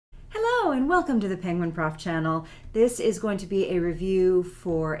Hello and welcome to the Penguin Prof channel. This is going to be a review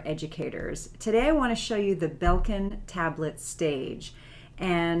for educators. Today I want to show you the Belkin tablet Stage,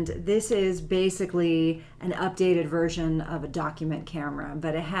 and this is basically an updated version of a document camera,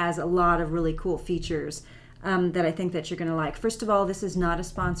 but it has a lot of really cool features that I think that you're going to like. First of all, this is not a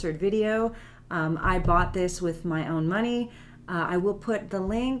sponsored video. I bought this with my own money. I will put the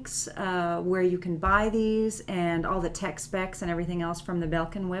links where you can buy these and all the tech specs and everything else from the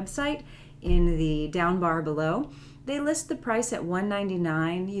Belkin website in the down bar below. They list the price at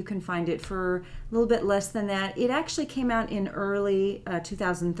 $199. You can find it for a little bit less than that. It actually came out in early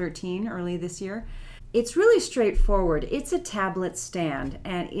 2013, early this year. It's really straightforward. It's a tablet stand,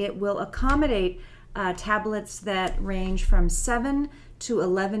 and it will accommodate tablets that range from 7 to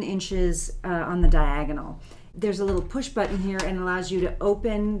 11 inches on the diagonal. There's a little push button here and allows you to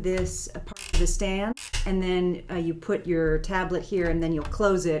open this part of the stand, and then you put your tablet here and then you'll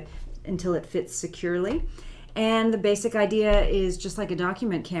close it until it fits securely. And the basic idea is just like a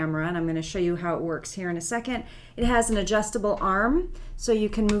document camera, and I'm going to show you how it works here in a second. It has an adjustable arm, so you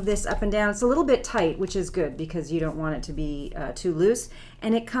can move this up and down. It's a little bit tight, which is good because you don't want it to be too loose.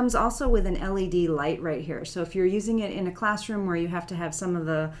 And it comes also with an LED light right here. So if you're using it in a classroom where you have to have some of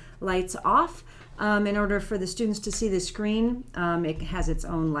the lights off, in order for the students to see the screen, it has its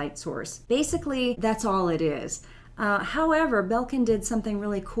own light source. Basically, that's all it is. However, Belkin did something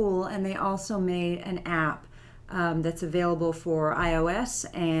really cool, and they also made an app that's available for iOS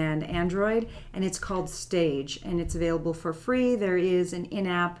and Android, and it's called Stage, and it's available for free. There is an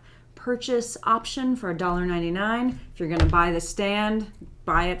in-app purchase option for $1.99. If you're going to buy the stand,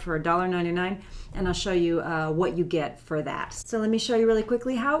 buy it for $1.99, and I'll show you what you get for that. So let me show you really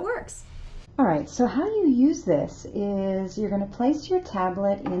quickly how it works. Alright, so how you use this is you're going to place your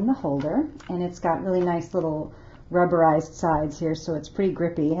tablet in the holder, and it's got really nice little rubberized sides here, so it's pretty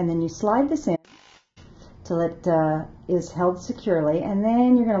grippy, and then you slide this in till it is held securely, and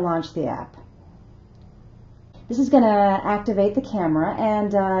then you're going to launch the app. This is going to activate the camera,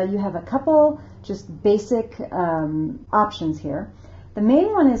 and you have a couple just basic options here. The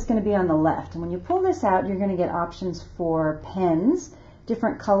main one is going to be on the left, and when you pull this out, you're going to get options for pens,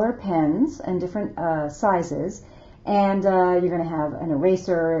 different color pens and different sizes, and you're going to have an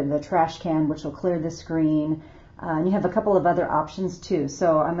eraser, the trash can, which will clear the screen, and you have a couple of other options too.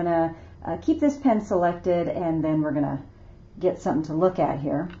 So I'm going to keep this pen selected, and then we're going to get something to look at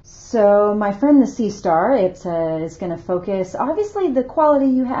here. So my friend the C-Star, it is going to focus. Obviously the quality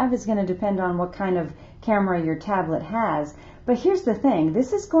you have is going to depend on what kind of camera your tablet has, but here's the thing,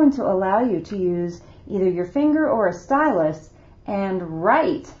 this is going to allow you to use either your finger or a stylus and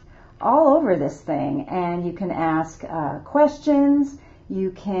write all over this thing, and you can ask questions.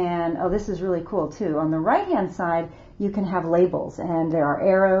 You can, oh, this is really cool too. On the right hand side you can have labels, and there are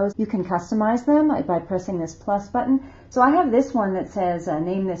arrows. You can customize them by pressing this plus button. So I have this one that says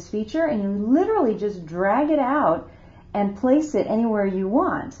name this feature, and you literally just drag it out and place it anywhere you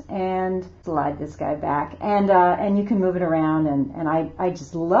want, and slide this guy back, and you can move it around, and I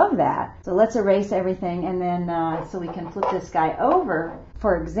just love that. So let's erase everything, and then so we can flip this guy over.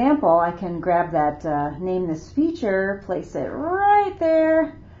 For example, I can grab that name this feature, place it right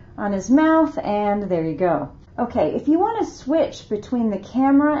there on his mouth, and there you go. Okay, if you want to switch between the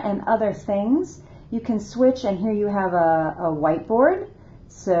camera and other things, you can switch, and here you have a whiteboard,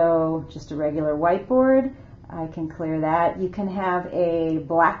 so just a regular whiteboard. I can clear that. You can have a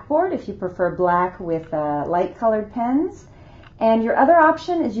blackboard if you prefer black with light colored pens. And your other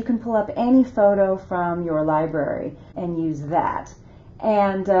option is you can pull up any photo from your library and use that.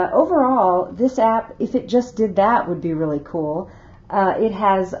 And overall, this app, if it just did that, would be really cool. It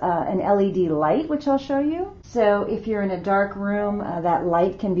has an LED light, which I'll show you. So if you're in a dark room, that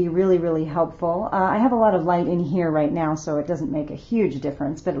light can be really, really helpful. I have a lot of light in here right now, so it doesn't make a huge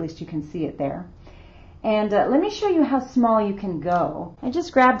difference, but at least you can see it there. And let me show you how small you can go. I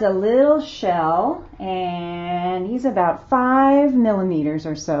just grabbed a little shell, and he's about 5 millimeters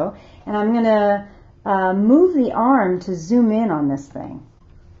or so, and I'm going to move the arm to zoom in on this thing.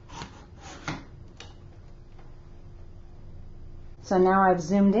 So now I've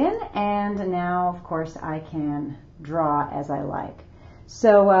zoomed in, and now of course I can draw as I like.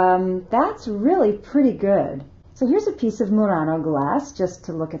 So that's really pretty good. So here's a piece of Murano glass, just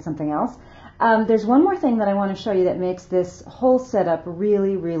to look at something else. There's one more thing that I want to show you that makes this whole setup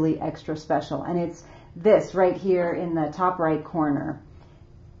really, really extra special, and it's this right here in the top right corner.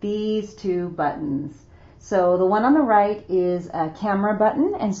 These two buttons. So the one on the right is a camera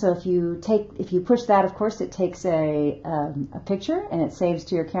button, and so if you push that, of course, it takes a picture and it saves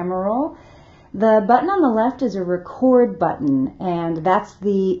to your camera roll. The button on the left is a record button, and that's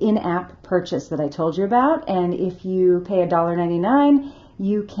the in-app purchase that I told you about. And if you pay $1.99,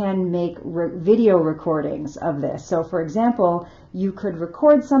 you can make video recordings of this. So for example, you could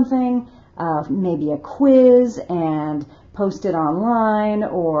record something, maybe a quiz, and post it online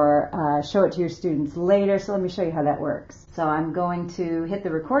or show it to your students later. So let me show you how that works. So I'm going to hit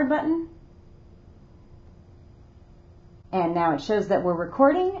the record button. And now it shows that we're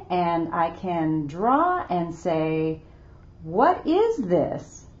recording, and I can draw and say, what is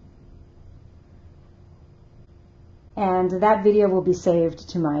this? And that video will be saved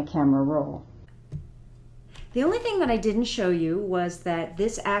to my camera roll. The only thing that I didn't show you was that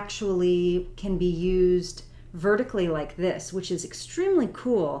this actually can be used vertically like this, which is extremely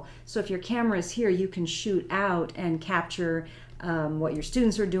cool. So if your camera is here, you can shoot out and capture what your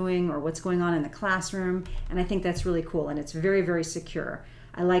students are doing or what's going on in the classroom, and I think that's really cool, and it's very, very secure.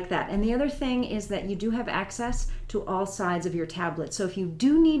 I like that. And the other thing is that you do have access to all sides of your tablet. So if you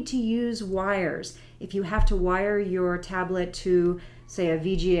do need to use wires, if you have to wire your tablet to, say, a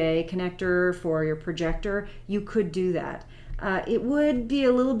VGA connector for your projector, you could do that. It would be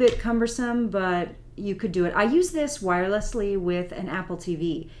a little bit cumbersome, but you could do it. I use this wirelessly with an Apple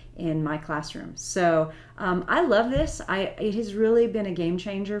TV in my classroom. So I love this. It has really been a game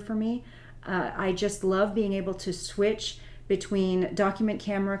changer for me. I just love being able to switch between document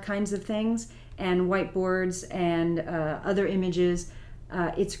camera kinds of things and whiteboards and other images.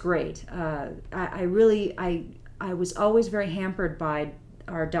 It's great. I was always very hampered by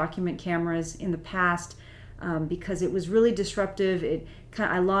our document cameras in the past because it was really disruptive.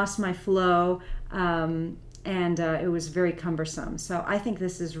 I lost my flow. And it was very cumbersome. So I think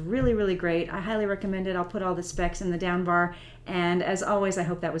this is really, really great. I highly recommend it. I'll put all the specs in the down bar. And as always, I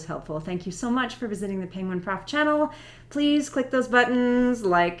hope that was helpful. Thank you so much for visiting the Penguin Prof channel. Please click those buttons,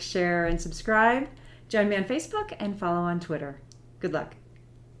 like, share, and subscribe. Join me on Facebook and follow on Twitter. Good luck.